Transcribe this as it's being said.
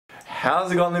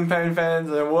How's it going, Limpain fans,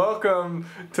 and welcome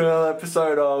to another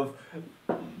episode of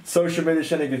Social Media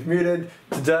Shenanigans Muted.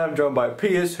 Today I'm joined by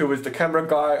Pearse, who is the camera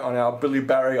guy on our Billy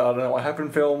Barry I Don't Know What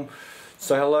Happened film.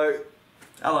 Say hello.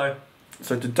 Hello.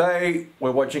 So today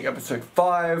we're watching episode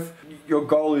 5. Your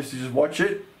goal is to just watch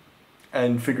it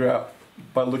and figure out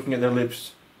by looking at their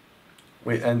lips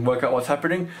and work out what's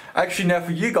happening. Actually, now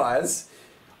for you guys,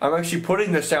 I'm actually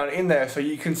putting the sound in there so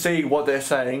you can see what they're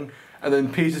saying, and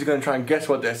then Pearse is going to try and guess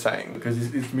what they're saying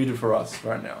because it's muted for us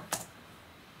right now.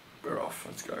 We're off.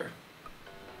 Let's go.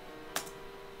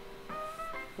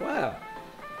 Wow,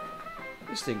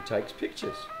 this thing takes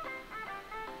pictures.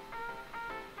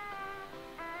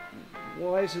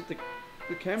 Why isn't the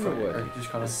camera working? Just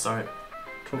kind of So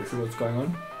talk through what's going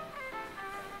on.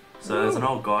 there's an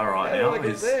old guy right How now. did I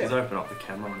get He's there? opened up the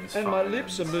camera on his And phone. my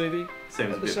lips are moving Seems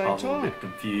a at the bit same puzzled, a time. bit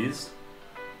confused.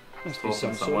 Must be Talking some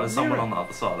to sort someone. of Is someone mirror. on the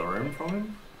other side of the room from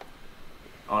him?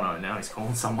 Oh no, now he's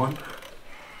calling someone.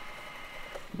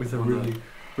 With a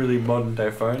really modern day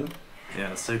phone.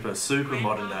 Yeah, super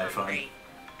modern day phone.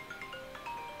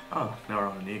 Oh, now we're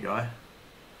on a new guy.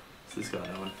 What's this guy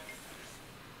doing?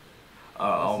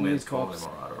 Old man's calling him.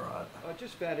 Alright. I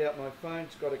just found out my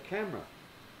phone's got a camera.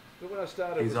 But when I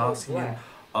started, He's it was all asking him. black.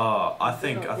 Oh, I Then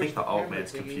think I pushed the the old camera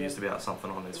man's thingy confused and about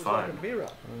something on his It was like phone. a mirror.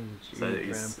 So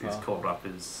he's called up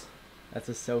his. That's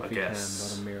a selfie cam,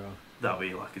 guess. not a mirror. That'll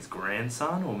be like his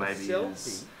grandson, or maybe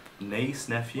his niece,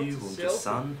 nephew, What's or a just selfie?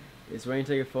 son. It's when you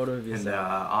take a photo of And yourself.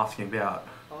 asking about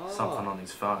Ah, something on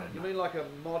his phone. You mean like a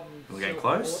modern We're getting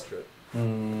self-portrait?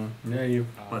 close? Yeah, you.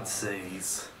 Let's see.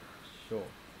 It's Sure.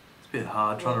 a bit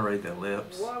hard trying to read their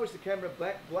lips. Why was the camera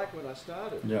black when I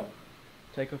started? Yeah.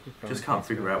 Take off your phone. Just can't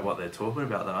figure out what they're talking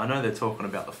about though. I know they're talking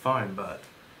about the phone, but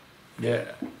Yeah.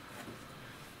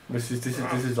 This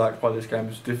is like why this game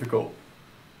is difficult.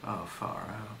 oh, far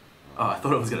out. Oh, I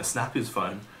thought it was gonna snap his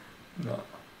phone. No.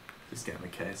 Just getting the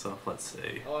case off. Let's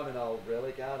see. I'm an old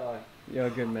relic, aren't I? You're a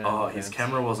good man. Oh, his Vance.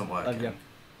 camera wasn't Love working. ya.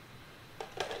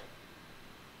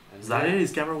 And Is that now- it?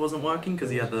 His camera wasn't working because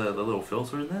he had the little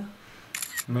filter in there.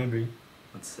 Maybe.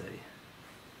 Let's see.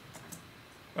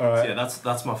 Alright. So yeah,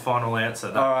 that's my final answer.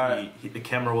 That Alright. the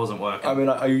camera wasn't working. I mean,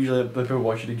 I usually let people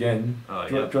watch it again. Oh,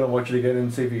 do, you, yeah. do you want to watch it again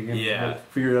and see if you can Yeah.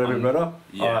 figure it out a bit better?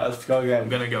 yeah. Alright, let's go I'm again.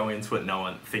 gonna go into it no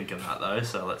one thinking that though,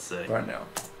 so let's see. Right now.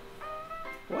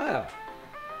 Wow,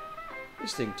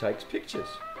 this thing takes pictures.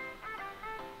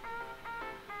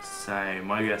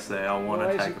 Same, I guess there. I want Why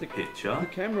to take isn't a the picture.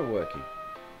 camera working?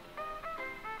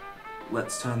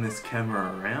 Let's turn this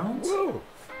camera around. Whoa,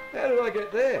 how did I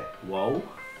get there? Whoa.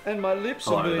 And my lips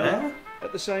are Hello moving there.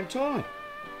 at the same time.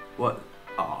 What?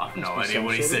 Oh, I have no Must be idea some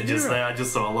what he sort of said just mirror. there. I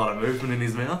just saw a lot of movement in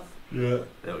his mouth. Yeah.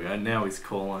 There we go. Now he's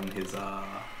calling his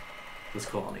just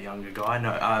calling a younger guy. No,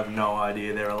 I have no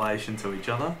idea their relation to each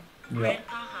other. Yeah.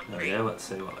 There we go. Let's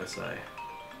see what they say.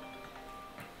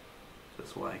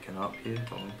 Just waking up here.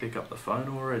 Come on, pick up the phone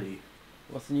already.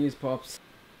 What's the news, Pops?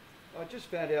 I just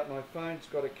found out my phone's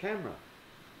got a camera.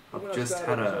 But when I've I just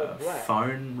started, had it was a all black. phone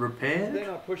And repaired, then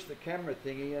I pushed the camera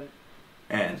thingy and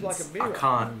and it's like a I mirror.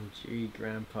 can't. Gee,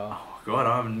 Grandpa. Oh God,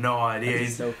 I have no idea.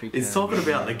 That's a He's selfie talking cam.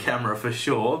 about the camera for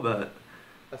sure, but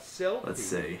a selfie. let's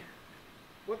see.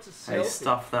 What's a selfie? Hey,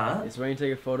 stuff that. It's when you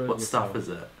take a photo What of yourself. stuff is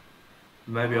it?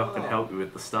 Maybe I can Oh. help you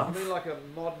with the I stuff. mean like a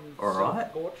modern Alright.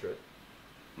 self-portrait.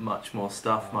 Much more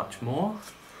stuff, much more.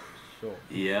 Sure.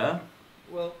 Yeah.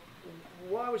 Well,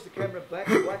 why was the camera black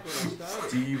when I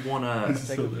started? Do you wanna? This is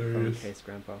Take off your phone hilarious. case,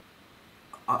 Grandpa.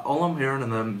 All I'm hearing of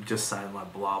them just saying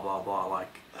like blah blah blah.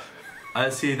 Like I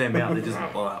just hear their mouth. They just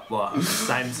blah blah.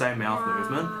 Same mouth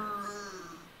movement.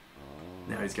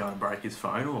 Now he's going to break his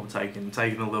phone or taking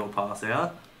a little pass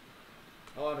out.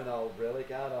 I'm an old relic,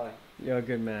 aren't I? You're a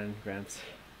good man, Gramps.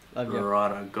 Love you.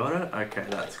 Right, I got it. Okay,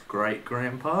 that's great,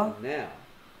 Grandpa. And now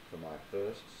for my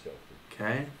first selfie.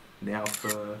 Okay, now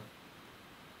for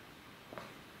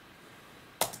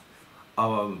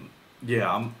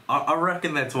yeah, I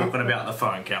reckon they're talking about the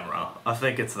phone camera. I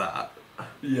think it's that.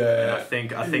 Yeah.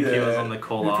 And I think he was on the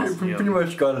call asking Pretty him.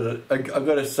 much got it. I've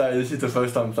got to say, this is the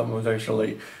first time someone's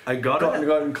actually I got it.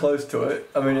 gotten close to it.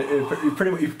 I mean, you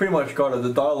pretty much got it.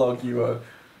 The dialogue you were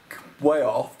way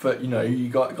off, but you know you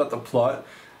got the plot.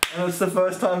 And it's the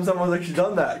first time someone's actually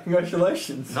done that.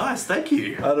 Congratulations. Nice, thank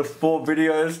you. Out of 4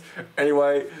 videos.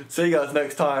 Anyway, see you guys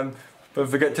next time. Don't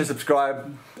forget to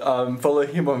subscribe. Follow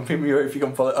him on Vimeo if you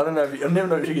can follow. I never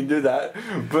know if you can do that.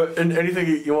 But anything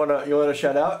you wanna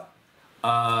shout out?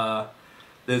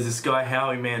 There's this guy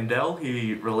Howie Mandel.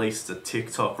 He released a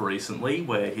TikTok recently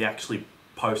where he actually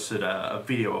posted a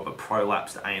video of a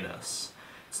prolapsed anus.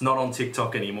 It's not on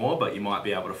TikTok anymore, but you might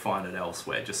be able to find it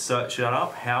elsewhere. Just search that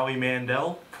up, Howie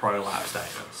Mandel, prolapsed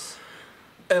anus.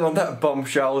 And on that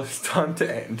bombshell, it's time to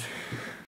end.